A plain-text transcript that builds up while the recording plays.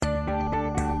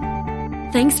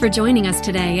Thanks for joining us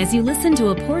today as you listen to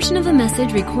a portion of a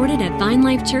message recorded at Vine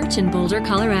Life Church in Boulder,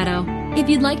 Colorado. If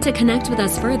you'd like to connect with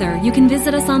us further, you can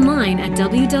visit us online at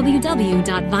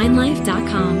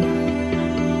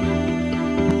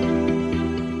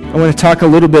www.vinelife.com. I want to talk a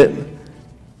little bit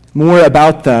more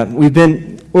about that.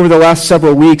 Over the last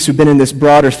several weeks, we've been in this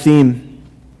broader theme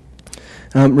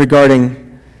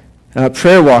regarding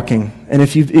prayer walking. And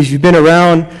if you've been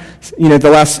around, the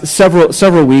last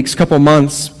several weeks, couple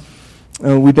months,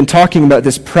 we've been talking about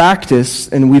this practice,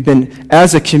 and we've been,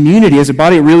 as a community, as a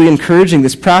body, really encouraging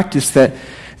this practice that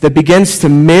begins to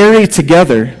marry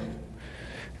together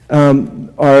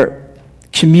our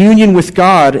communion with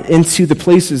God into the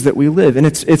places that we live. And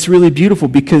it's really beautiful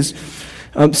because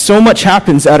so much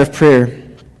happens out of prayer.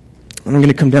 And I'm going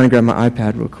to come down and grab my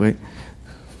iPad real quick.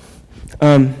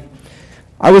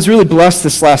 I was really blessed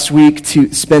this last week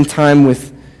to spend time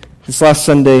this last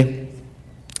Sunday,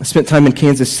 I spent time in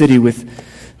Kansas City with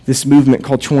this movement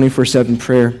called 24/7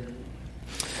 Prayer.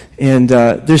 And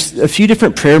there's a few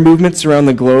different prayer movements around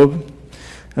the globe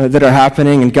that are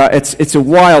happening. And God, it's a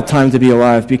wild time to be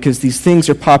alive because these things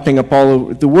are popping up all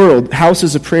over the world.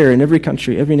 Houses of prayer in every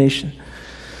country, every nation.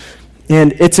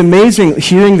 And it's amazing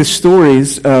hearing the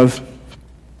stories of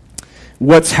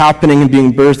what's happening and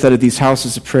being birthed out of these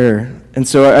houses of prayer. And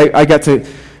so I got to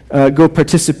go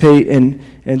participate in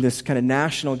this kind of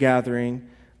national gathering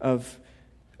of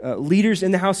leaders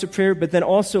in the house of prayer, but then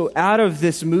also out of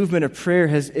this movement of prayer,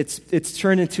 it's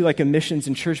turned into like a missions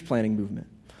and church planting movement.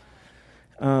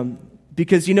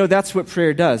 Because that's what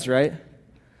prayer does, right?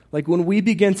 Like when we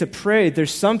begin to pray,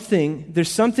 there's something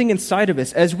inside of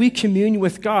us. As we commune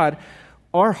with God,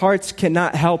 our hearts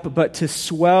cannot help but to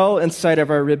swell inside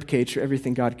of our ribcage for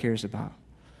everything God cares about.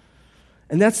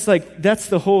 And that's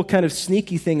the whole kind of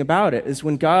sneaky thing about it, is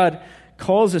when God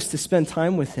calls us to spend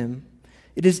time with Him,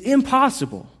 it is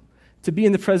impossible to be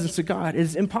in the presence of God. It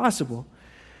is impossible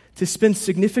to spend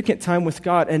significant time with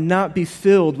God and not be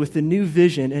filled with a new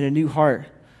vision and a new heart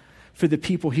for the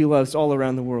people He loves all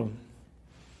around the world.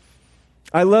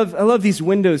 I love these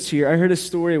windows here. I heard a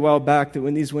story a while back that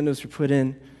when these windows were put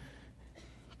in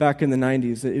back in the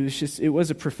 90s, it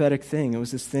was a prophetic thing. It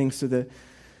was this thing so that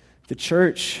the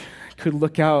church could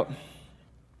look out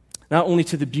not only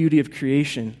to the beauty of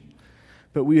creation,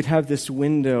 but we would have this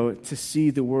window to see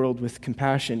the world with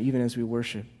compassion even as we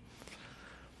worship.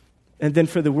 And then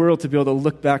for the world to be able to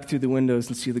look back through the windows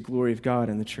and see the glory of God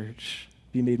in the church,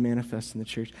 be made manifest in the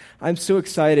church. I'm so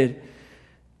excited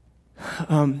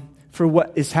for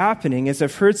what is happening, as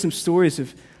I've heard some stories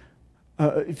of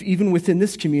even within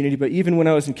this community, but even when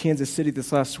I was in Kansas City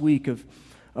this last week, of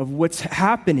what's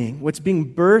happening, what's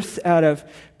being birthed out of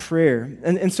prayer.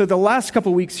 And so the last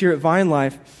couple weeks here at Vine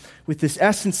Life, with this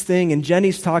essence thing, and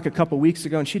Jenny's talk a couple weeks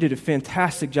ago, and she did a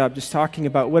fantastic job just talking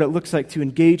about what it looks like to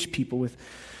engage people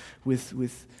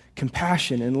with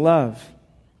compassion and love.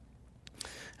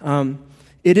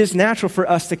 It is natural for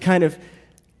us to kind of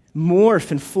morph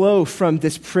and flow from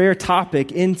this prayer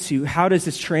topic into how does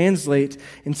this translate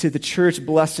into the church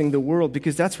blessing the world,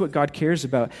 because that's what God cares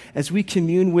about. As we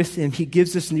commune with Him, He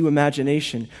gives us new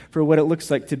imagination for what it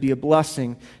looks like to be a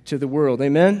blessing to the world.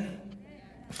 Amen?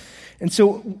 And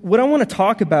so what I want to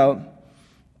talk about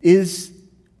is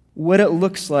what it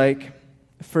looks like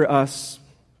for us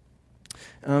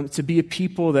to be a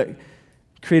people that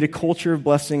create a culture of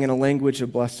blessing and a language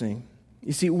of blessing.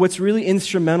 You see, what's really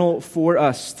instrumental for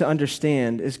us to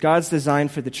understand is God's design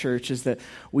for the church is that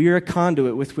we are a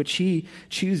conduit with which He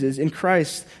chooses in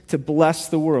Christ to bless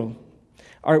the world.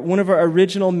 One of our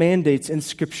original mandates in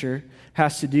Scripture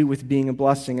has to do with being a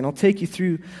blessing, and I'll take you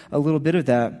through a little bit of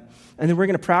that. And then we're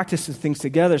going to practice some things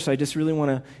together, so I just really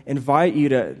want to invite you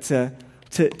to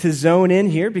zone in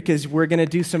here, because we're going to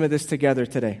do some of this together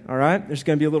today, all right? There's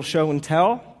going to be a little show and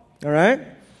tell, all right?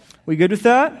 We good with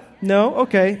that? No?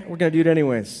 Okay, we're going to do it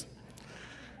anyways,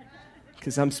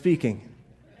 because I'm speaking.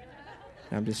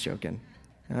 I'm just joking.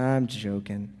 I'm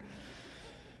joking.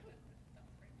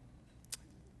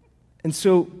 And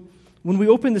so when we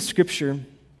open the Scripture,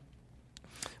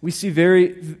 we see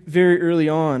very, very early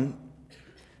on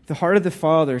the heart of the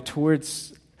Father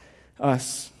towards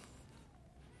us,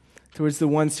 towards the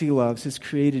ones He loves, His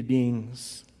created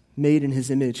beings, made in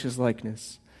His image, His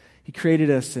likeness. He created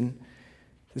us, and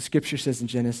the Scripture says in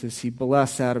Genesis, He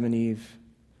blessed Adam and Eve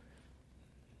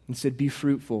and said, "Be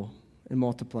fruitful and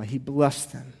multiply." He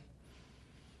blessed them,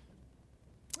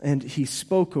 and He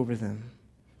spoke over them,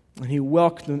 and He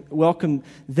welcomed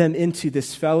them into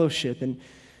this fellowship. And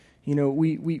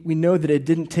we know that it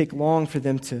didn't take long for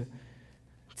them to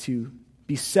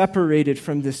be separated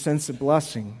from this sense of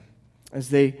blessing as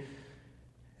they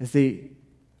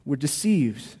were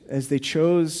deceived as they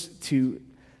chose to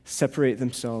separate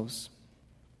themselves,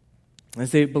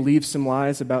 as they believed some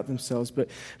lies about themselves.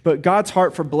 But God's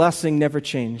heart for blessing never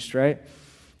changed, right?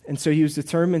 And so he was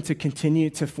determined to continue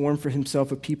to form for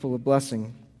himself a people of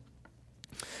blessing.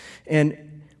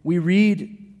 And we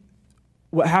read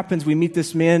what happens. We meet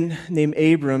this man named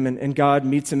Abram, and God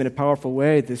meets him in a powerful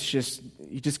way.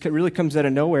 He just really comes out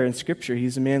of nowhere in Scripture.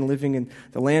 He's a man living in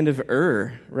the land of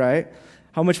Ur, right?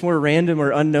 How much more random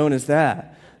or unknown is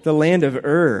that? The land of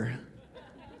Ur.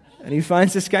 And he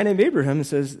finds this guy named Abraham and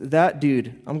says, that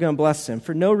dude, I'm going to bless him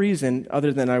for no reason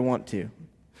other than I want to.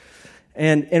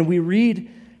 And we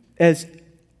read as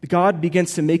God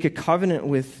begins to make a covenant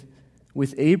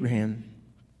with Abraham.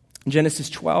 In Genesis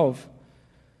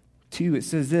 12:2, it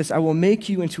says this, I will make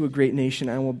you into a great nation.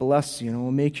 I will bless you, and I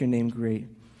will make your name great.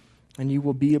 And you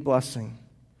will be a blessing.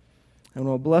 And I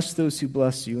will bless those who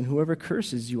bless you, and whoever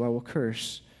curses you, I will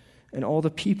curse. And all the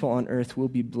people on earth will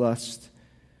be blessed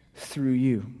through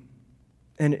you.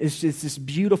 And it's just this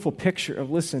beautiful picture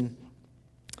of, listen,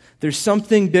 there's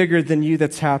something bigger than you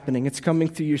that's happening. It's coming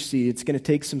through your seed. It's going to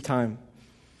take some time.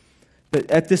 But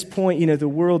at this point, the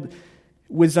world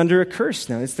was under a curse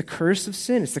now. It's the curse of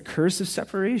sin. It's the curse of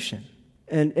separation.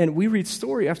 And we read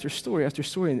story after story after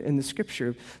story in the Scripture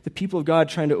of the people of God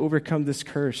trying to overcome this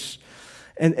curse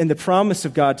and the promise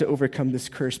of God to overcome this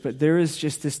curse. But there is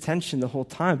just this tension the whole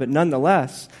time. But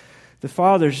nonetheless, the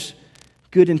Father's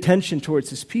good intention towards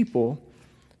his people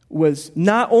was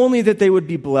not only that they would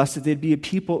be blessed, that they'd be a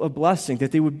people of blessing,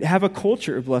 that they would have a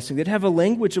culture of blessing, they'd have a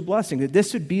language of blessing, that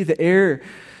this would be the air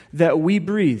that we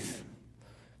breathe.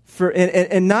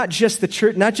 And not just the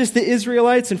church, not just the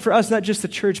Israelites, and for us, not just the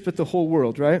church, but the whole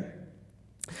world, right?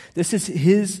 This is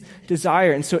his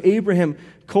desire. And so Abraham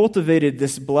cultivated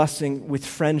this blessing with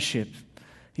friendship.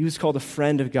 He was called a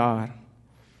friend of God.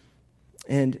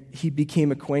 And he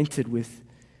became acquainted with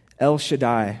El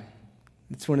Shaddai.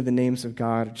 It's one of the names of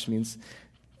God, which means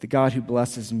the God who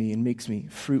blesses me and makes me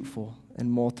fruitful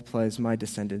and multiplies my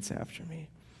descendants after me.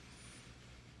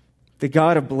 The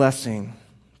God of blessing,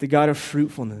 the God of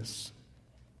fruitfulness.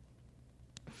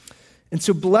 And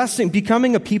so blessing,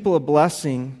 becoming a people of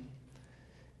blessing,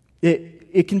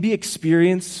 it can be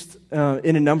experienced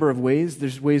in a number of ways.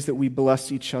 There's ways that we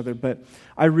bless each other, but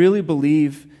I really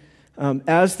believe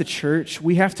as the church,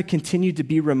 we have to continue to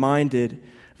be reminded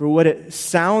for what it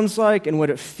sounds like and what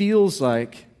it feels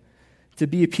like to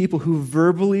be a people who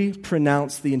verbally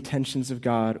pronounce the intentions of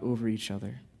God over each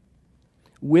other.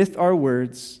 With our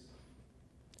words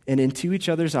and into each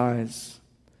other's eyes,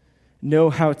 know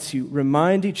how to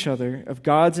remind each other of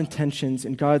God's intentions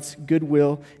and God's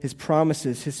goodwill, his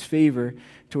promises, his favor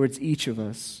towards each of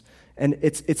us. And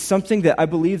it's something that I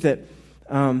believe that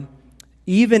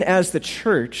even as the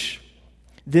church,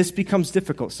 this becomes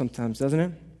difficult sometimes, doesn't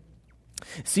it?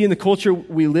 See, in the culture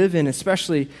we live in,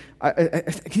 especially,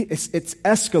 it's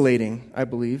escalating, I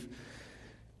believe.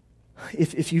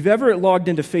 If you've ever logged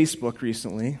into Facebook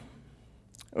recently,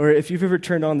 or if you've ever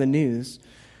turned on the news,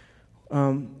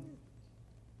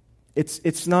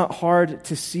 it's not hard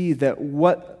to see that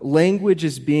what language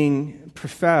is being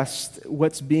professed,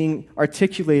 what's being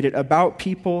articulated about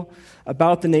people,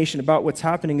 about the nation, about what's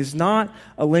happening is not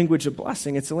a language of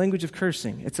blessing. It's a language of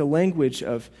cursing. It's a language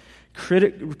of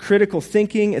critical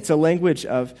thinking. It's a language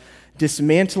of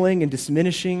dismantling and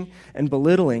diminishing and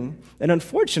belittling. And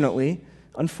unfortunately,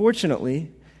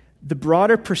 the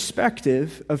broader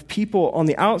perspective of people on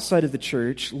the outside of the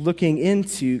church looking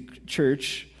into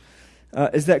church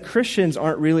is that Christians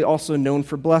aren't really also known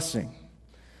for blessing.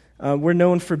 We're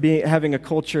known for having a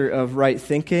culture of right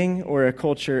thinking or a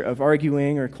culture of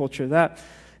arguing or a culture of that.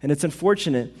 And it's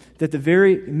unfortunate that the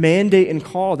very mandate and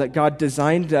call that God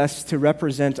designed us to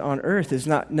represent on earth is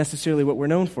not necessarily what we're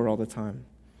known for all the time.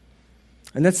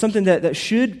 And that's something that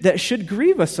should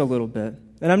grieve us a little bit.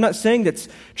 And I'm not saying that's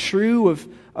true of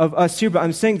us here, but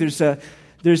I'm saying there's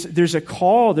a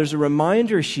call, there's a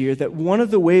reminder here that one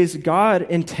of the ways God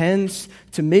intends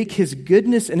to make his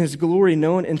goodness and his glory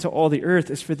known into all the earth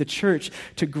is for the church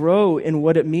to grow in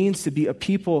what it means to be a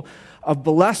people of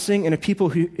blessing and a people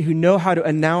who know how to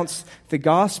announce the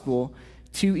gospel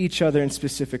to each other in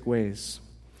specific ways.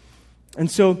 And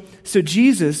so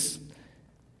Jesus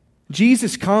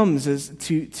comes as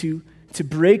to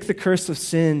break the curse of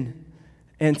sin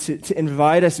and to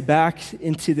invite us back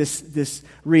into this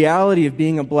reality of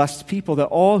being a blessed people, that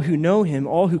all who know him,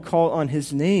 all who call on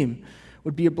his name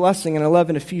would be a blessing. And I love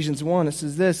in Ephesians 1, it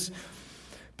says this,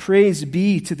 praise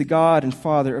be to the God and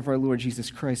Father of our Lord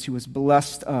Jesus Christ, who has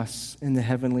blessed us in the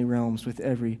heavenly realms with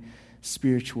every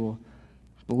spiritual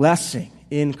blessing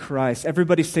in Christ.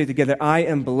 Everybody say together, I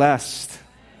am blessed.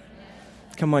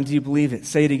 Come on, do you believe it?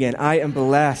 Say it again. I am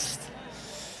blessed.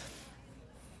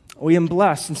 We am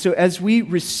blessed. And so as we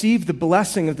receive the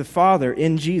blessing of the Father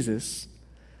in Jesus,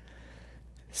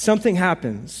 something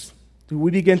happens.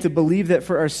 We begin to believe that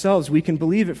for ourselves. We can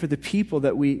believe it for the people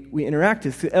that we interact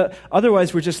with.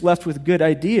 Otherwise, we're just left with good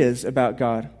ideas about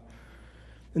God.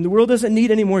 And the world doesn't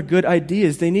need any more good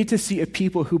ideas. They need to see a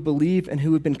people who believe and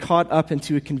who have been caught up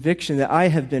into a conviction that I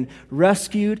have been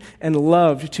rescued and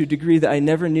loved to a degree that I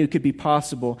never knew could be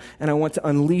possible, and I want to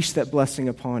unleash that blessing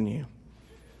upon you.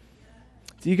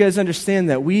 Do you guys understand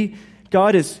that?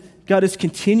 God is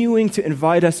continuing to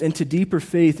invite us into deeper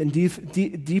faith and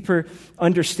deeper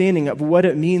understanding of what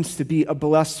it means to be a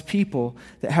blessed people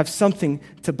that have something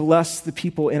to bless the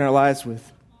people in our lives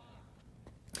with.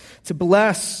 To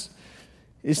bless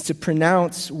is to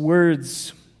pronounce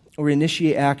words or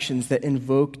initiate actions that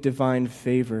invoke divine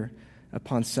favor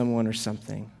upon someone or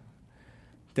something.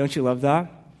 Don't you love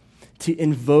that? To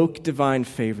invoke divine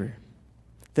favor.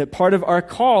 That part of our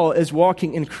call as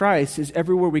walking in Christ is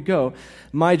everywhere we go.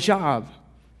 My job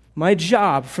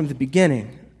from the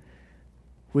beginning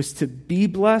was to be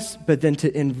blessed, but then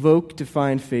to invoke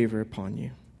divine favor upon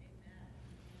you.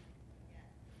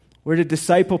 We're to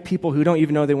disciple people who don't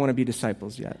even know they want to be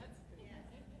disciples yet.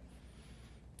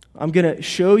 I'm going to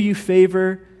show you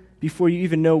favor before you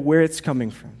even know where it's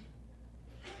coming from.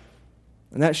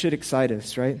 And that should excite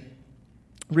us, right?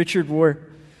 Richard Rohr,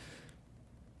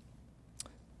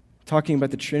 talking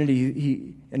about the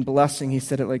Trinity and blessing, he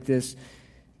said it like this.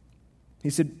 He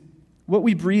said, what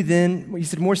we breathe in, he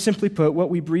said, more simply put, what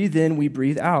we breathe in, we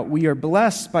breathe out. We are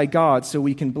blessed by God so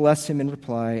we can bless him in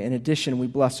reply. In addition, we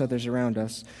bless others around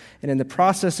us. And in the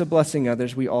process of blessing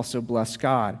others, we also bless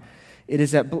God. It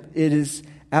is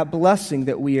at blessing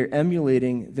that we are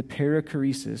emulating the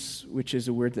perichoresis, which is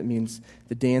a word that means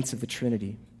the dance of the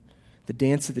Trinity. The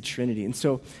dance of the Trinity. And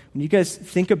so when you guys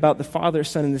think about the Father,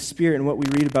 Son, and the Spirit and what we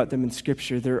read about them in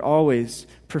Scripture, they're always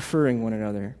preferring one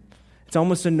another. It's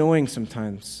almost annoying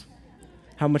sometimes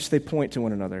how much they point to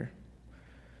one another.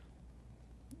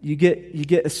 You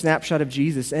get a snapshot of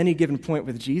Jesus, any given point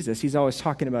with Jesus, he's always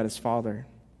talking about his Father.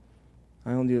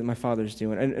 I don't do what my Father's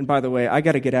doing. And by the way, I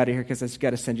got to get out of here because I just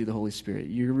got to send you the Holy Spirit.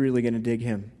 You're really going to dig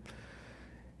him.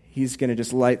 He's going to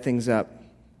just light things up,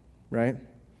 right?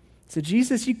 So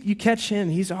Jesus, you catch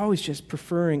him. He's always just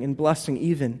preferring and blessing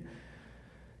even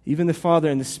the Father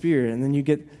and the Spirit. And then you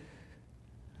get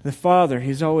the Father.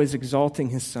 He's always exalting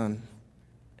his Son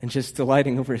and just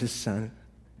delighting over his Son.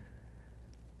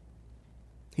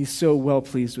 He's so well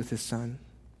pleased with his Son.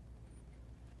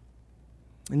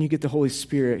 And you get the Holy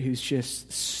Spirit who's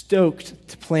just stoked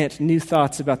to plant new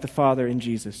thoughts about the Father in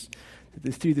Jesus.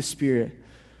 Through the Spirit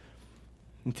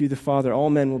and through the Father, all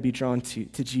men will be drawn to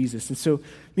Jesus. And so,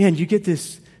 man, you get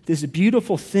this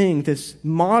beautiful thing, this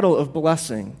model of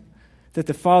blessing, that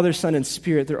the Father, Son, and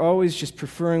Spirit, they're always just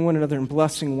preferring one another and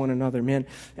blessing one another, man.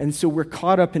 And so we're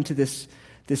caught up into this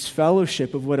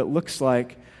fellowship of what it looks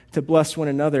like to bless one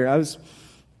another. I was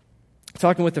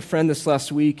talking with a friend this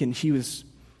last week, and he was...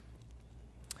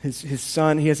 His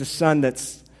son, he has a son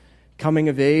that's coming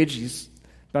of age. He's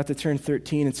about to turn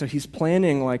 13, and so he's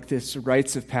planning like this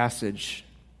rites of passage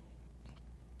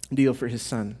deal for his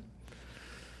son.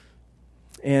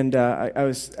 And I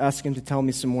was asking him to tell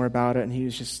me some more about it, and he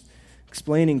was just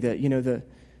explaining that,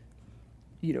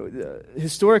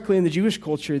 historically in the Jewish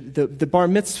culture, the bar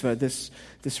mitzvah, this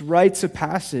rites of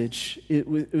passage, it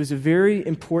was a very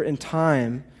important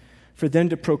time for them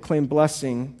to proclaim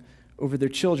blessing over their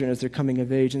children as they're coming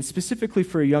of age, and specifically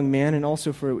for a young man and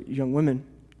also for young women.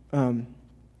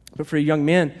 But for a young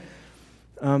man,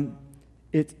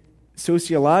 it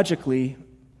sociologically,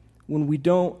 when we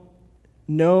don't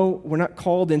know, we're not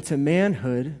called into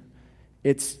manhood,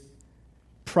 it's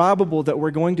probable that we're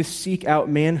going to seek out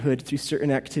manhood through certain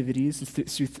activities,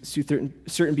 through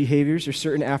certain behaviors or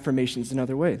certain affirmations in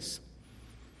other ways.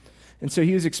 And so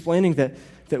he was explaining that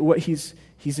what he's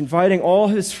inviting all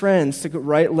his friends to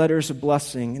write letters of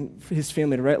blessing, and for his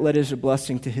family to write letters of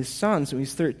blessing to his son. So when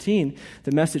he's 13,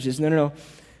 the message is, no.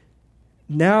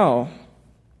 Now,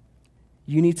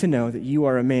 you need to know that you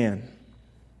are a man,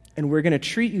 and we're going to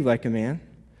treat you like a man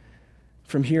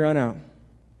from here on out.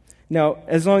 Now,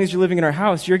 as long as you're living in our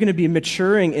house, you're going to be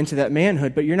maturing into that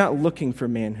manhood, but you're not looking for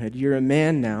manhood. You're a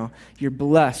man now. You're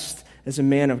blessed as a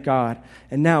man of God.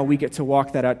 And now we get to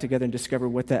walk that out together and discover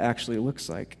what that actually looks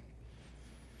like.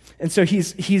 And so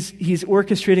he's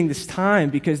orchestrating this time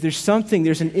because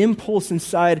there's an impulse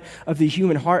inside of the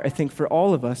human heart, I think, for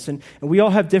all of us. And we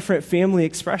all have different family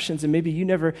expressions, and maybe you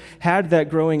never had that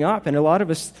growing up. And a lot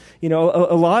of us, a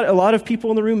lot of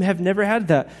people in the room have never had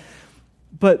that.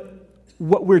 But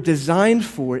what we're designed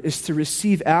for is to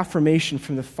receive affirmation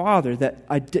from the Father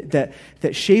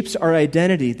that shapes our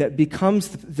identity, that becomes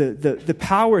the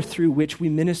power through which we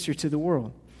minister to the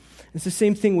world. It's the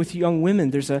same thing with young women.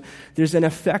 There's an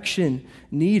affection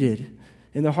needed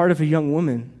in the heart of a young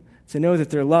woman to know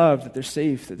that they're loved, that they're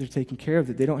safe, that they're taken care of,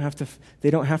 that they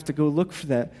don't have to go look for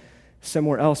that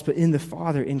somewhere else. But in the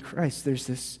Father, in Christ, there's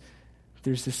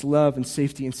this love and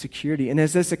safety and security. And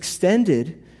as that's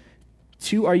extended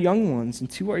to our young ones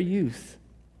and to our youth,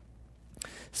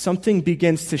 something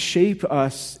begins to shape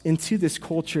us into this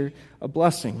culture of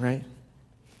blessing, right?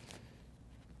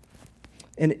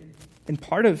 And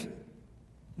part of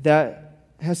that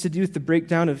has to do with the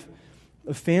breakdown of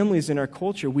families in our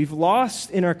culture. We've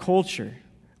lost in our culture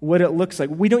what it looks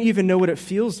like. We don't even know what it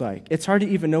feels like. It's hard to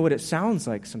even know what it sounds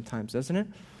like sometimes, doesn't it?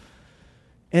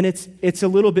 And it's a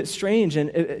little bit strange.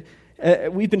 And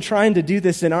we've been trying to do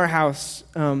this in our house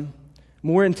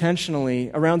more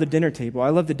intentionally around the dinner table. I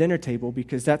love the dinner table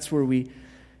because that's where we're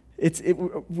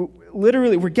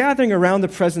gathering around the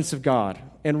presence of God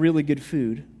and really good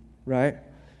food, right?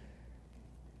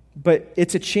 But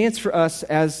it's a chance for us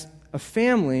as a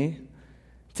family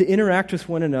to interact with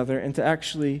one another and to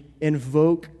actually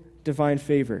invoke divine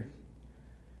favor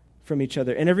from each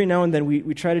other. And every now and then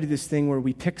we try to do this thing where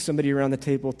we pick somebody around the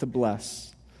table to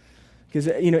bless. Because,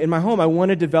 in my home, I want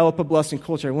to develop a blessing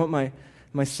culture. I want my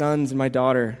sons and my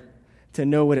daughter to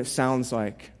know what it sounds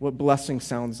like, what blessing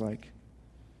sounds like,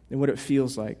 and what it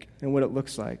feels like, and what it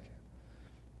looks like.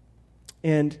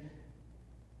 And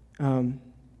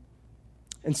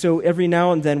so every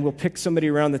now and then we'll pick somebody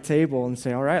around the table and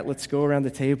say, all right, let's go around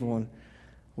the table and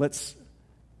let's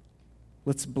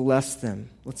bless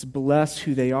them. Let's bless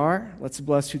who they are. Let's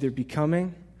bless who they're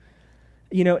becoming.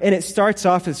 And it starts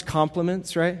off as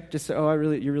compliments, right? Just say,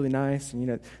 you're really nice.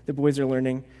 And, the boys are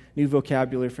learning new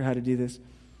vocabulary for how to do this.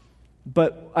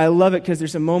 But I love it because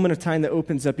there's a moment of time that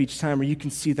opens up each time where you can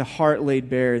see the heart laid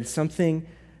bare and something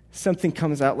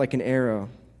comes out like an arrow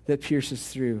that pierces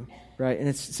through. Right?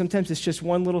 And sometimes it's just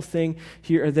one little thing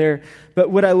here or there. But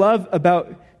what I love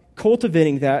about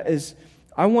cultivating that is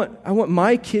I want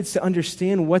my kids to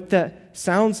understand what that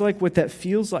sounds like, what that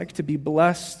feels like to be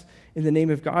blessed in the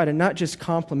name of God and not just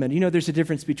compliment. There's a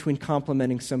difference between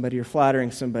complimenting somebody or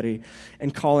flattering somebody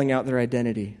and calling out their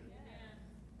identity.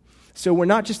 So we're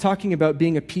not just talking about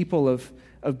being a people of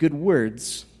good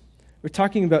words. We're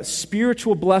talking about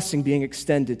spiritual blessing being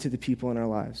extended to the people in our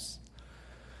lives.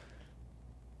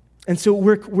 And so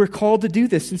we're called to do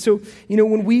this. And so,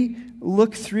 when we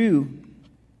look through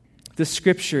the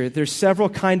Scripture, there's several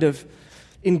kind of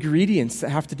ingredients that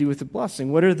have to do with the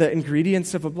blessing. What are the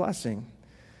ingredients of a blessing?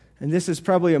 And this is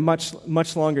probably a much,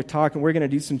 much longer talk, and we're going to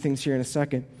do some things here in a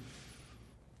second.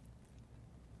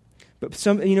 But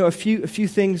a few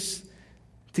things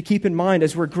to keep in mind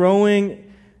as we're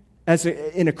growing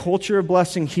in a culture of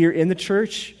blessing here in the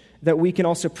church that we can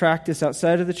also practice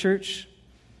outside of the church.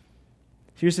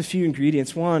 Here's a few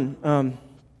ingredients. One,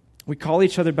 we call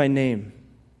each other by name.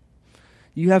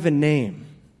 You have a name.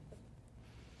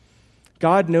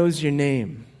 God knows your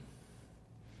name.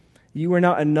 You are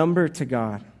not a number to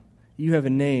God. You have a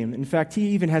name. In fact, He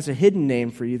even has a hidden name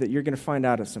for you that you're going to find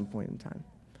out at some point in time.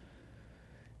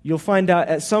 You'll find out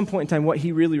at some point in time what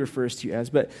He really refers to you as.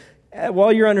 But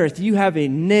while you're on earth, you have a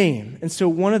name. And so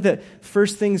one of the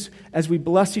first things as we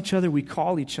bless each other, we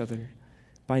call each other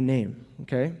by name.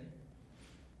 Okay?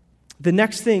 The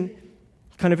next thing,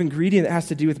 kind of ingredient that has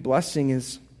to do with blessing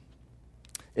is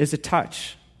a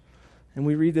touch. And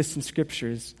we read this in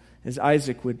Scriptures as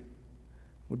Isaac would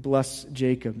bless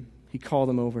Jacob. He called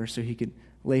him over so he could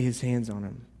lay his hands on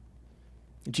him.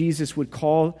 Jesus would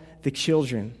call the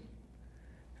children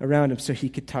around him so he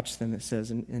could touch them, it says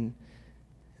in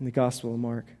the Gospel of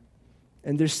Mark.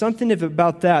 And there's something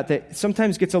about that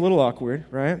sometimes gets a little awkward,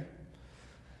 right?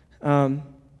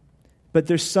 But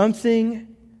there's something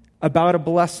about a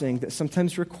blessing that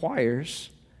sometimes requires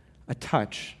a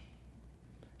touch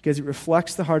because it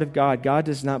reflects the heart of God. God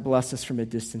does not bless us from a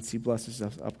distance. He blesses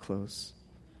us up close.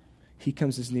 He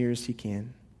comes as near as He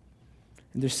can.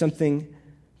 And there's something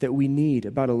that we need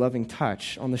about a loving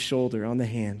touch on the shoulder, on the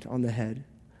hand, on the head,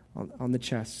 on the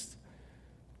chest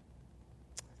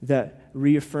that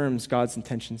reaffirms God's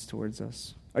intentions towards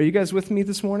us. Are you guys with me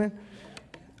this morning?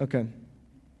 Okay.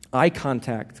 Eye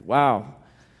contact. Wow.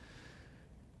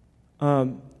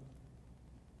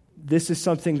 This is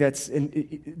something that's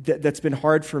been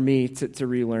hard for me to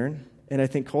relearn, and I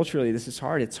think culturally this is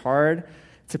hard. It's hard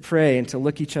to pray and to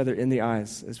look each other in the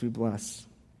eyes as we bless.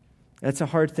 That's a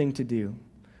hard thing to do.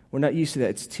 We're not used to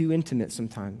that. It's too intimate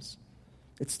sometimes.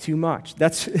 It's too much.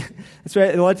 That's why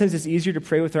a lot of times it's easier to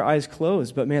pray with our eyes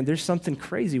closed. But man, there's something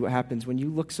crazy what happens when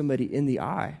you look somebody in the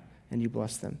eye and you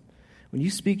bless them. When you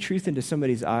speak truth into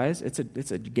somebody's eyes, it's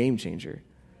a game changer.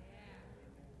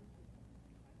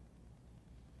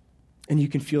 And you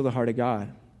can feel the heart of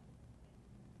God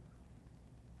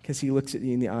because he looks at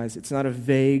you in the eyes. It's not a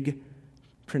vague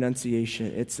pronunciation.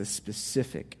 It's a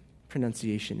specific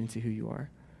pronunciation into who you are.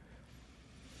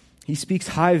 He speaks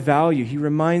high value. He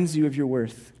reminds you of your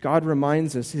worth. God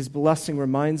reminds us. His blessing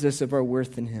reminds us of our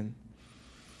worth in him,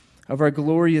 of our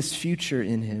glorious future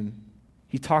in him.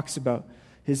 He talks about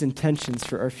his intentions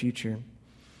for our future.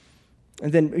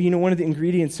 And then, one of the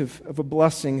ingredients of a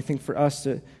blessing, I think, for us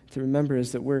to remember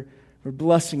is that we're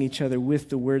blessing each other with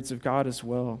the words of God as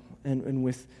well, and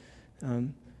with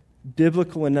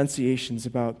biblical enunciations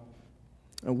about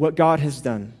what God has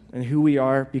done and who we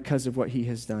are because of what he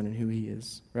has done and who he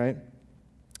is, right?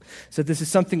 So this is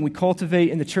something we cultivate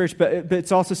in the church, but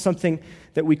it's also something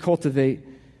that we cultivate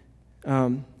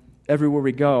everywhere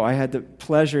we go. I had the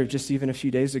pleasure just even a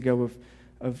few days ago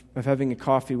of having a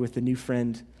coffee with a new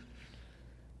friend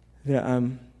that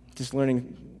I'm just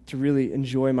learning to really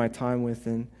enjoy my time with,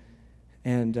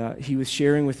 and he was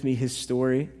sharing with me his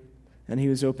story, and he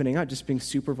was opening up, just being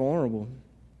super vulnerable,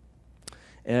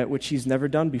 which he's never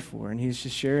done before. And he's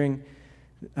just sharing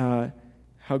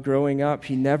how growing up,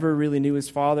 he never really knew his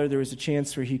father. There was a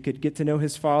chance where he could get to know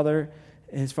his father,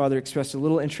 and his father expressed a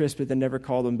little interest, but then never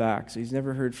called him back. So he's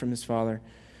never heard from his father.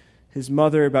 His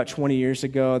mother, about 20 years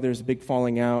ago, there was a big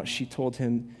falling out. She told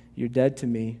him, "You're dead to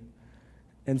me."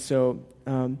 And so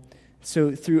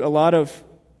through a lot of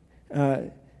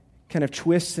kind of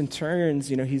twists and turns,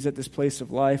 he's at this place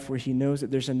of life where he knows that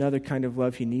there's another kind of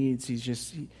love he needs. He's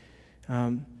just,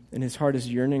 and his heart is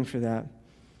yearning for that.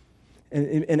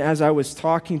 And as I was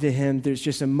talking to him, there's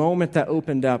just a moment that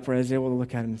opened up where I was able to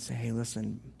look at him and say, "Hey,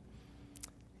 listen,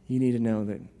 you need to know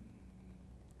that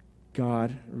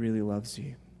God really loves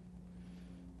you.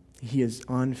 He has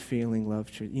unfailing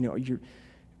love to you.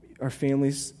 Our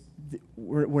families,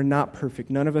 we're not perfect.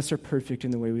 None of us are perfect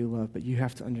in the way we love, but you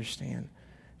have to understand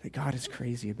that God is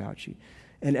crazy about you."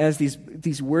 And as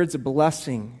these words of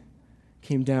blessing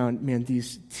came down, man,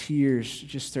 these tears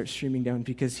just start streaming down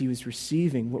because he was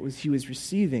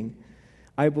receiving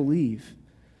I believe,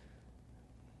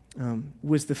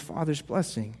 was the Father's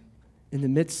blessing in the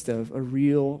midst of a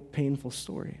real painful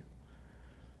story.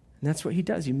 And that's what he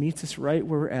does. He meets us right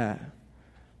where we're at,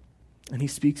 and he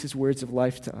speaks his words of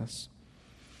life to us.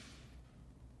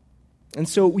 And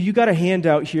so you got a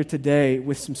handout here today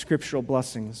with some scriptural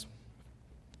blessings.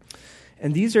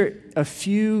 And these are a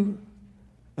few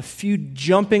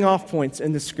jumping off points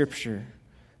in the scripture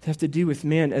that have to do with,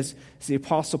 man, as the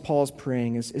Apostle Paul is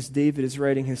praying, as David is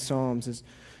writing his Psalms,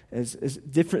 as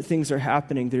different things are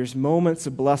happening, there's moments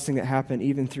of blessing that happen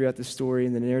even throughout the story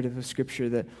and the narrative of scripture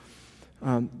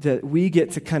that we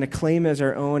get to kind of claim as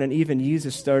our own and even use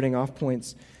as starting off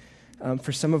points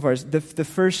for some of ours. The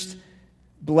first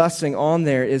blessing on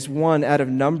there is one out of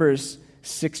Numbers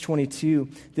 6:22.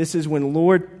 This is when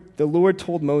the Lord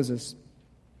told Moses,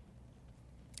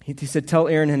 he said, "Tell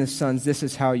Aaron and his sons, this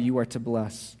is how you are to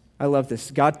bless." I love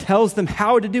this. God tells them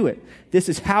how to do it. This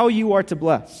is how you are to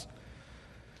bless.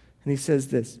 And he says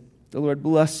this, "The Lord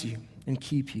bless you and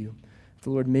keep you.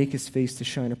 The Lord make his face to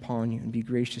shine upon you and be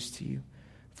gracious to you.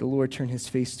 The Lord turn his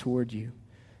face toward you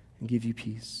and give you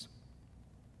peace."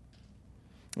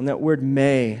 And that word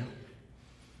may,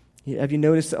 have you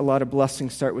noticed that a lot of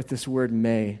blessings start with this word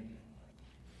may?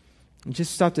 And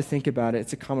just stop to think about it.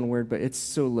 It's a common word, but it's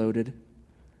so loaded.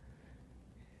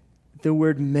 The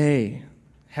word may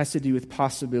has to do with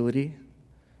possibility.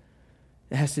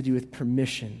 It has to do with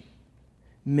permission.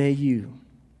 May you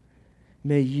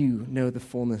know the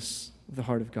fullness of the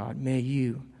heart of God. May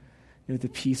you know the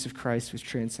peace of Christ which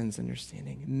transcends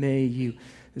understanding. May you.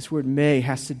 This word may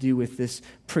has to do with this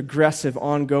progressive,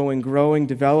 ongoing, growing,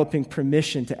 developing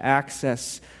permission to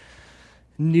access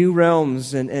new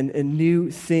realms and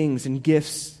new things and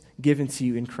gifts given to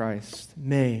you in Christ.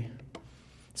 May.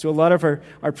 So a lot of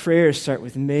our prayers start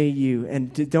with "may you,"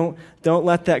 and don't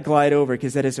let that glide over,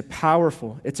 because that is a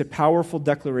powerful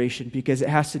declaration, because it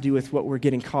has to do with what we're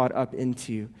getting caught up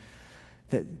into.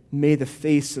 That may the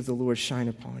face of the Lord shine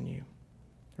upon you,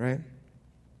 right?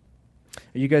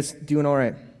 Are you guys doing all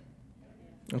right?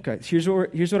 Okay, here's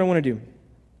what I want to do.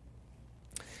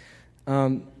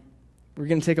 We're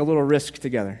going to take a little risk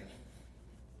together.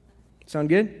 Sound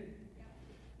good?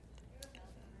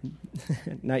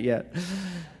 Not yet.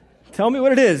 Tell me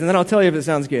what it is, and then I'll tell you if it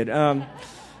sounds good. I'm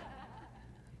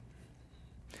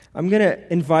going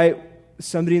to invite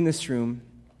somebody in this room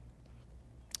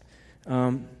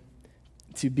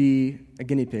to be a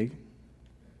guinea pig.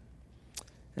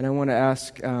 And I want to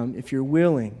ask if you're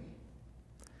willing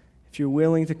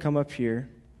to come up here,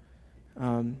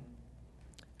 I'm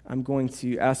going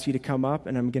to ask you to come up,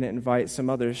 and I'm going to invite some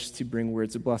others to bring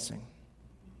words of blessing.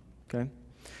 Okay?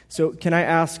 So can I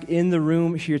ask in the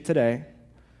room here today,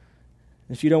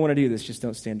 if you don't want to do this, just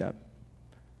don't stand up.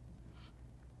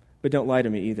 But don't lie to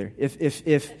me either. If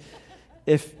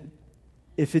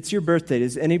it's your birthday,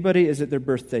 is it their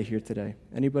birthday here today?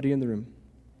 Anybody in the room?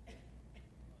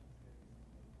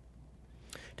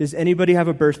 Does anybody have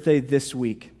a birthday this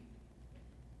week?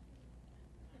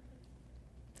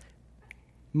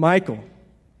 Michael,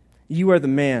 you are the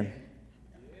man.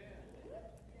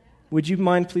 Would you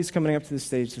mind please coming up to the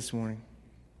stage this morning?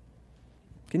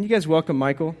 Can you guys welcome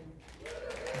Michael?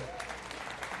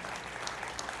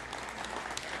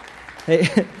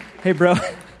 Hey, bro.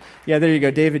 Yeah, there you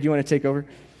go. David, you want to take over?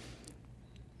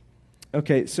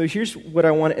 Okay, so here's what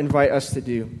I want to invite us to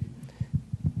do.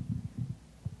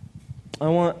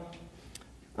 I'm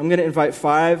going to invite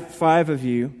five of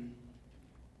you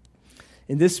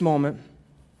in this moment.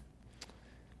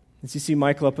 As you see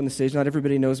Michael up on the stage, not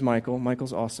everybody knows Michael.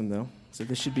 Michael's awesome, though, so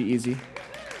this should be easy.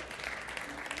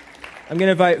 I'm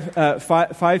going to invite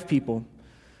five people.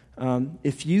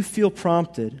 If you feel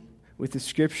prompted with a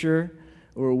scripture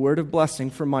or a word of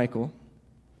blessing for Michael,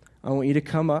 I want you to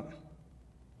come up,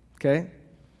 okay?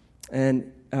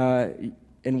 And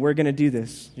we're going to do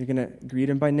this. You're going to greet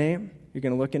him by name. You're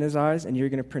going to look in his eyes, and you're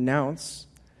going to pronounce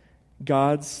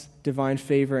God's divine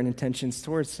favor and intentions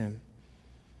towards him.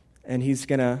 And he's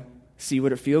going to see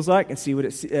what it feels like and see what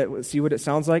it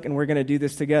sounds like, and we're going to do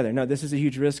this together. Now, this is a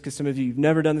huge risk because some of you have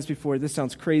never done this before. This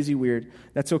sounds crazy weird.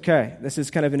 That's okay. This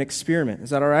is kind of an experiment. Is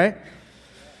that all right?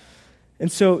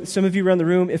 And so some of you around the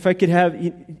room, if I could have,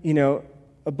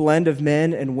 a blend of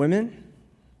men and women,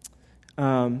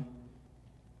 and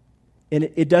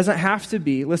it doesn't have to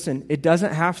be, listen, it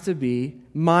doesn't have to be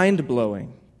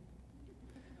mind-blowing.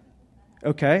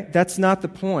 Okay? That's not the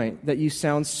point, that you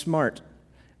sound smart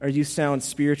or you sound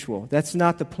spiritual. That's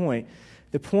not the point.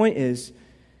 The point is,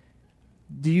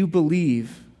 do you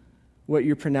believe what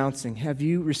you're pronouncing? Have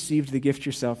you received the gift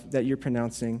yourself that you're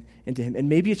pronouncing into him? And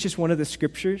maybe it's just one of the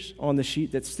scriptures on the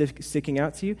sheet that's sticking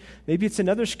out to you. Maybe it's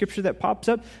another scripture that pops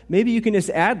up. Maybe you can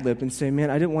just ad-lib and say, man,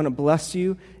 I didn't want to bless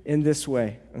you in this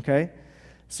way, okay?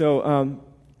 So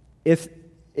if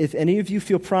any of you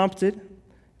feel prompted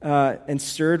and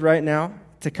stirred right now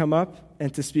to come up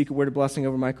and to speak a word of blessing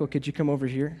over Michael, could you come over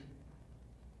here?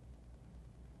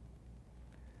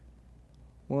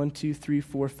 1, 2, 3,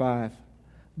 4, 5.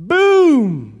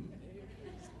 Boom!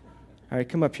 All right,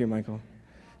 come up here, Michael.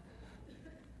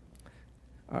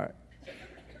 All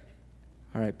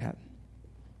right, Pat.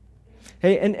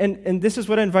 Hey, and this is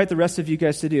what I invite the rest of you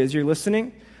guys to do. As you're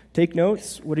listening, take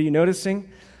notes. What are you noticing?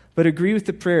 But agree with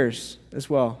the prayers as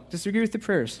well. Just agree with the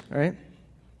prayers, all right?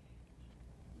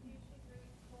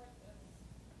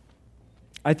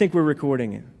 I think we're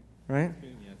recording it, right? Yeah,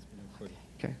 it's been recorded.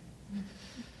 Okay.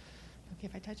 Okay,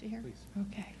 if I touch it here? Please.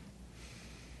 Okay.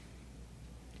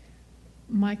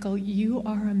 Michael, you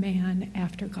are a man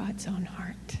after God's own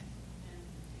heart.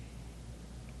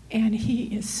 And he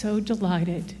is so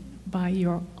delighted by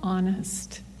your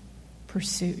honest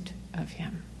pursuit of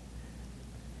him.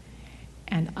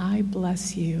 And I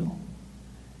bless you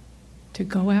to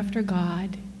go after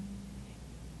God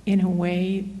in a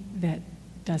way that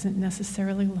doesn't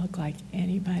necessarily look like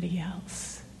anybody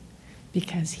else,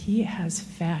 because he has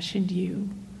fashioned you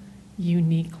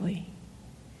uniquely,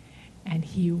 and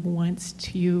he wants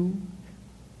to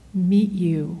meet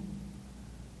you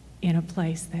in a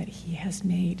place that he has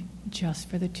made just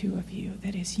for the two of you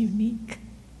that is unique.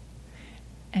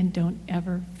 And don't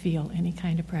ever feel any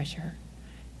kind of pressure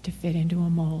to fit into a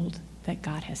mold that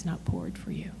God has not poured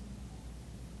for you.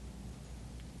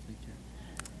 Thank you.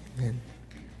 Amen.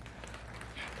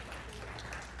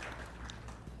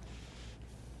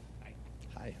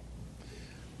 Hi.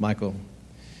 Michael,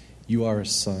 you are a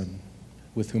son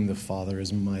with whom the Father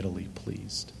is mightily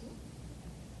pleased.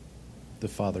 The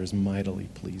Father is mightily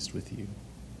pleased with you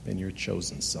and your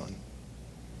chosen son.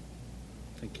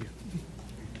 Thank you.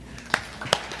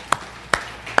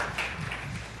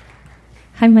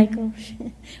 Hi, Michael.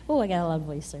 Oh, I got a loud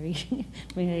voice, sorry.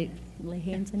 May I lay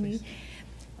hands on you?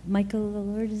 Michael, the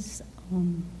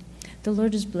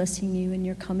Lord is blessing you in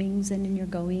your comings and in your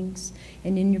goings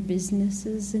and in your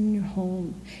businesses and your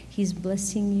home. He's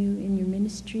blessing you in your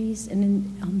ministries and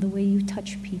in the way you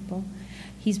touch people.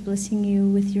 He's blessing you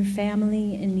with your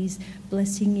family, and he's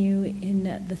blessing you in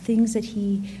the things that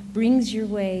he brings your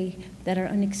way that are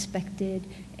unexpected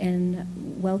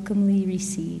and welcomely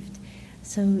received.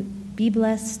 So be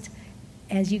blessed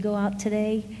as you go out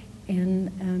today,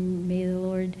 and may the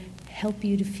Lord help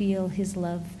you to feel his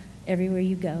love everywhere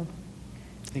you go.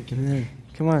 Thank you. Amen.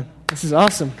 Come on. This is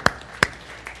awesome.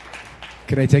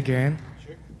 Could I take your hand?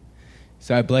 Sure.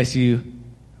 So I bless you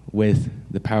with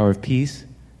the power of peace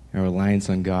and reliance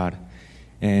on God.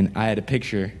 And I had a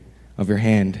picture of your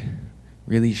hand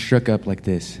really shook up like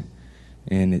this,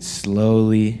 and it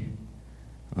slowly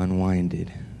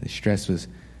unwinded. The stress was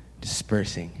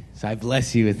dispersing. So I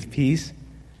bless you with peace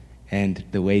and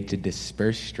the way to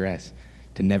disperse stress,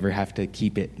 to never have to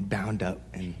keep it bound up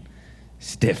and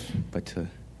stiff, but to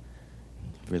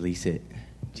release it.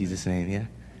 In Jesus' name, yeah?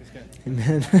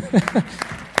 Amen.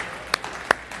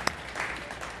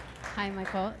 Hi,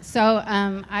 Michael. So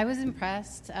I was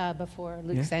impressed before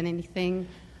Luke said anything.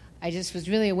 I just was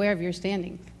really aware of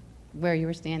where you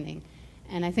were standing.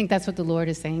 And I think that's what the Lord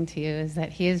is saying to you, is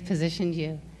that he has positioned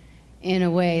you in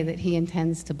a way that he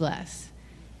intends to bless.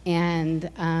 And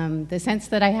the sense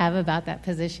that I have about that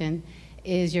position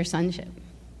is your sonship.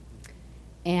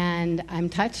 And I'm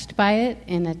touched by it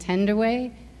in a tender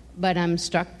way, but I'm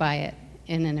struck by it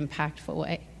in an impactful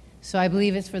way. So I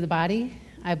believe it's for the body.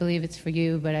 I believe it's for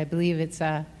you, but I believe it's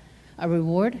a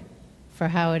reward for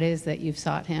how it is that you've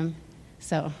sought him.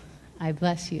 So I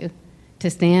bless you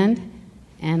to stand,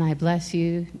 and I bless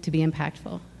you to be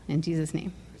impactful. In Jesus'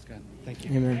 name. Thank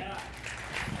you. Amen.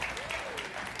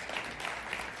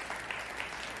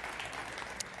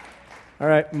 All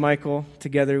right, Michael,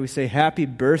 together we say happy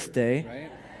birthday.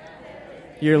 Right.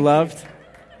 You're loved.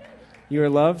 You are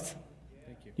loved.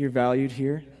 Thank you. You're valued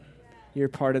here. You're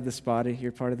part of this body.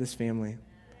 You're part of this family.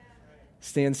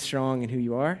 Stand strong in who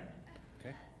you are.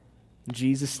 Okay. In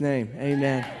Jesus' name,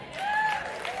 amen.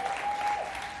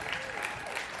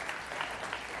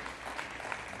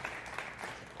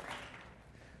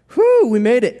 Whew, we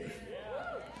made it.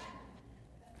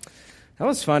 That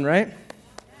was fun, right?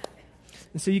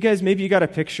 And so you guys, maybe you got a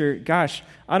picture. Gosh,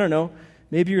 I don't know.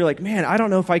 Maybe you're like, man, I don't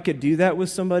know if I could do that with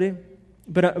somebody.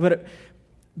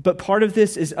 But part of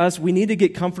this is us. We need to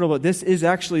get comfortable. This is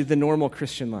actually the normal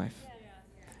Christian life.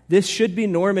 This should be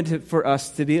normative for us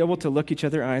to be able to look each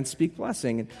other in the eye and speak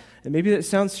blessing. And maybe that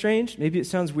sounds strange. Maybe it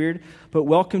sounds weird. But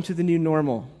welcome to the new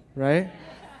normal, right?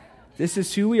 This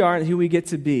is who we are and who we get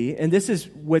to be. And this is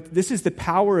the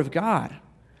power of God.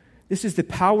 This is the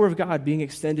power of God being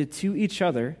extended to each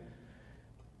other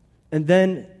and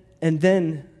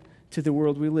then to the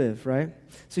world we live, right?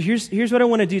 So here's what I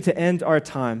want to do to end our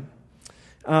time.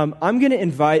 I'm going to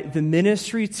invite the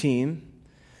ministry team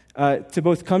to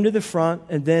both come to the front,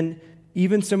 and then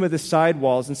even some of the side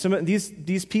walls. And some of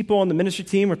these people on the ministry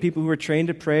team are people who are trained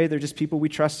to pray. They're just people we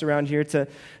trust around here to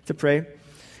pray.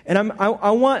 And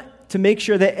I want to make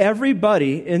sure that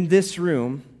everybody in this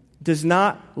room does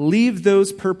not leave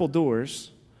those purple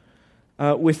doors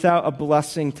without a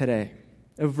blessing today,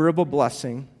 a verbal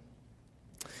blessing.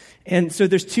 And so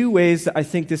there's two ways that I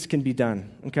think this can be done,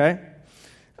 okay?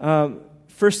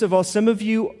 First of all, some of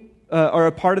you are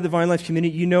a part of the Vine Life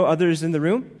community. You know others in the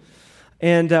room.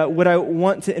 And what I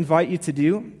want to invite you to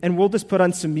do, and we'll just put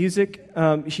on some music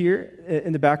here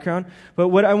in the background, but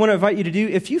what I want to invite you to do,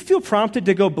 if you feel prompted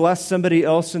to go bless somebody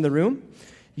else in the room,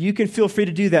 you can feel free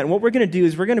to do that. And what we're going to do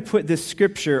is we're going to put this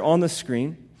scripture on the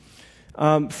screen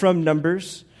from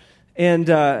Numbers. And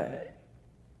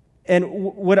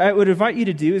what I would invite you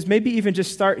to do is maybe even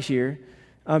just start here,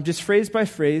 just phrase by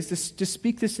phrase, just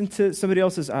speak this into somebody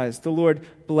else's eyes. The Lord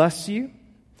bless you,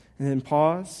 and then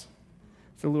pause.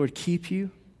 The Lord keep you.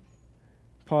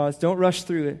 Pause. Don't rush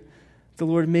through it. The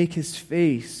Lord make his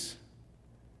face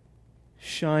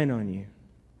shine on you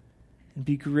and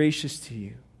be gracious to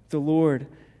you. The Lord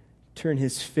turn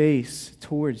his face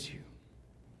towards you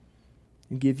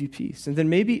and give you peace. And then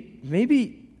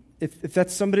maybe if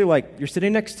that's somebody like you're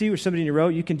sitting next to you or somebody in your row,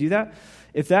 you can do that.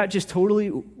 If that just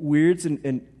totally weirds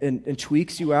and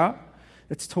tweaks you out,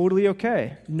 it's totally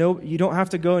okay. No, you don't have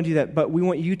to go and do that, but we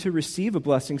want you to receive a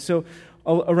blessing. So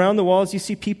around the walls, you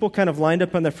see people kind of lined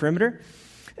up on the perimeter.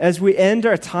 As we end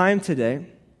our time today,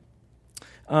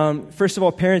 first of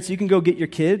all, parents, you can go get your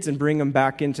kids and bring them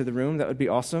back into the room. That would be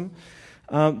awesome.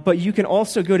 But you can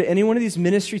also go to any one of these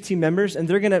ministry team members, and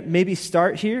they're going to maybe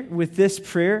start here with this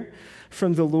prayer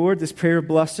from the Lord, this prayer of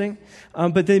blessing.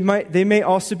 But they may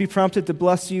also be prompted to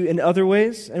bless you in other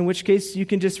ways, in which case you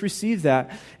can just receive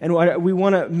that. And we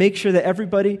want to make sure that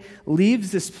everybody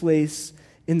leaves this place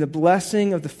in the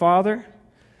blessing of the Father,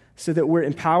 so that we're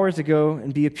empowered to go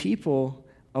and be a people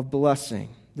of blessing.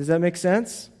 Does that make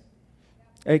sense?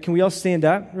 All right, can we all stand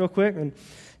up real quick? And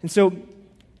so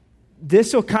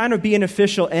this will kind of be an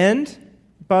official end,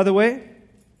 by the way.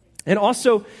 And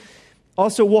also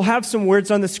Also, we'll have some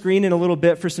words on the screen in a little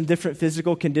bit for some different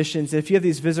physical conditions. If you have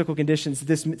these physical conditions,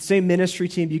 this same ministry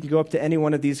team, you can go up to any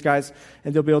one of these guys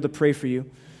and they'll be able to pray for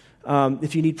you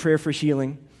if you need prayer for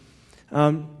healing.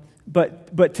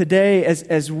 But today,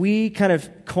 as we kind of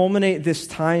culminate this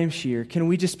time here, can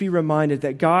we just be reminded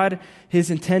that God,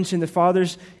 His intention, the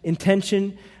Father's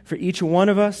intention for each one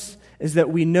of us is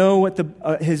that we know what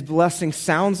His blessing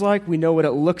sounds like. We know what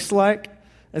it looks like.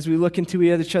 As we look into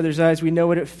each other's eyes, we know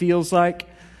what it feels like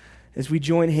as we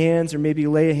join hands or maybe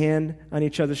lay a hand on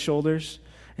each other's shoulders.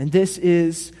 And this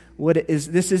is what it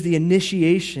is. This is the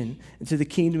initiation into the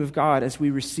kingdom of God as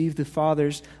we receive the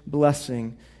Father's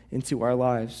blessing into our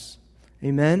lives.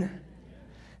 Amen?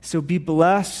 So be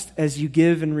blessed as you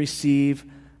give and receive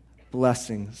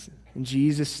blessings. In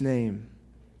Jesus' name,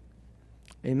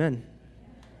 amen.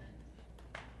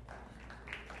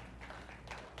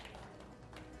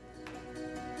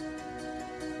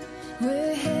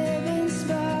 We're